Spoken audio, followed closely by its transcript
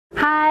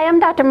Hi, I'm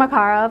Dr.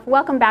 Makarov.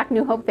 Welcome back,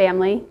 New Hope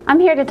family. I'm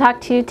here to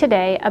talk to you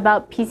today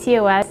about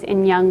PCOS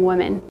in young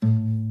women.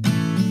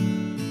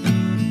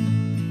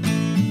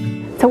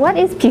 So what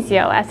is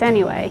PCOS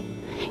anyway?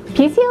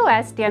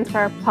 PCOS stands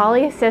for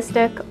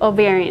Polycystic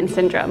Ovarian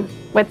Syndrome,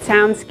 which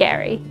sounds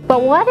scary.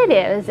 But what it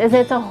is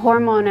it's a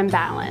hormone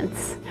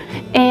imbalance.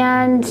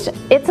 And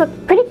it's a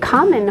pretty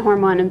common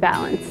hormone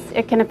imbalance.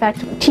 It can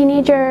affect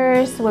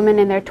teenagers, women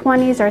in their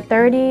 20s or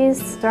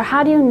 30s. So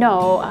how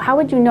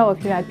would you know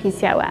if you had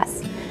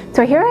PCOS?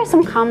 So here are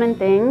some common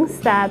things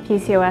that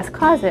PCOS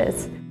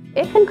causes.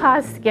 It can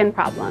cause skin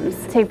problems.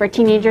 Say for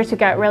teenagers who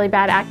get really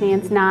bad acne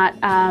and not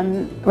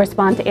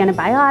respond to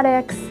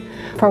antibiotics.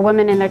 For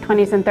women in their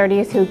 20s and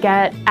 30s who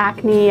get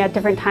acne at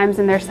different times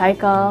in their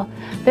cycle.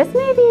 This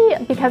may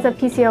be because of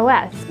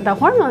PCOS. The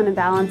hormone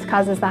imbalance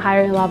causes the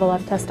higher level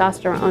of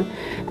testosterone,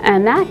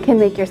 and that can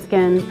make your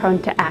skin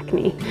prone to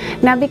acne.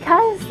 Now,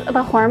 because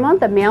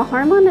the male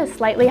hormone is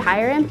slightly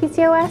higher in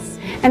PCOS,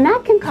 and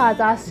that can cause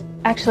us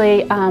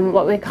actually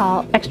what we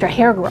call extra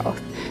hair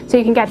growth. So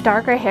you can get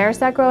darker hairs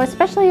that grow,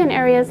 especially in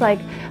areas like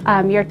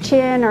your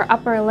chin or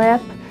upper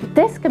lip.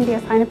 This can be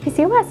a sign of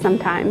PCOS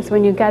sometimes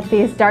when you get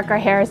these darker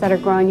hairs that are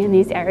growing in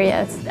these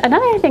areas.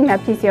 Another thing that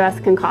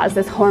PCOS can cause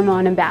is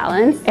hormone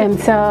imbalance. And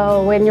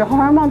so when your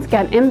hormones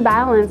get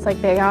imbalanced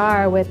like they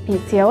are with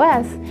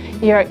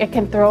PCOS, it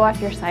can throw off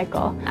your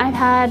cycle. I've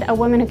had a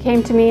woman who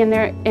came to me in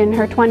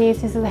her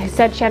 20s who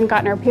said she hadn't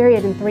gotten her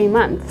period in 3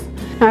 months.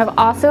 Now, I've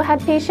also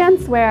had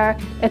patients where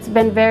it's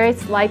been very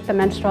slight, the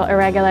menstrual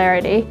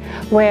irregularity,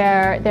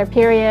 where their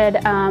period,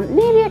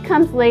 maybe it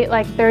comes late,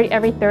 like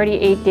every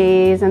 38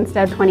 days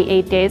instead of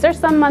 28 days, or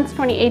some months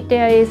 28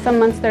 days, some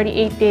months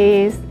 38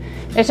 days.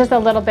 It's just a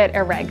little bit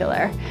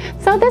irregular.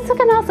 So this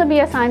can also be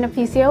a sign of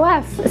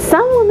PCOS.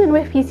 Some women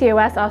with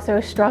PCOS also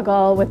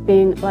struggle with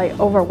being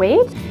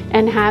overweight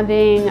and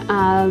having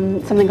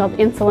something called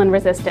insulin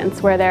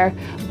resistance, where their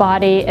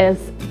body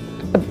is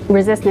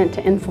resistant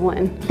to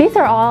insulin. These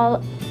are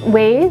all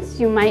ways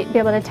you might be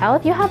able to tell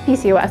if you have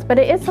PCOS, but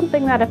it is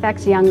something that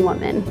affects young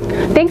women.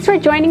 Thanks for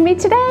joining me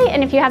today,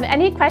 and if you have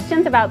any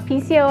questions about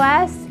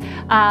PCOS,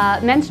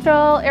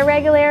 menstrual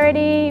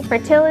irregularity,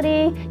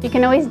 fertility, you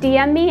can always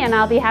DM me and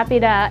I'll be happy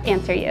to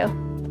answer you.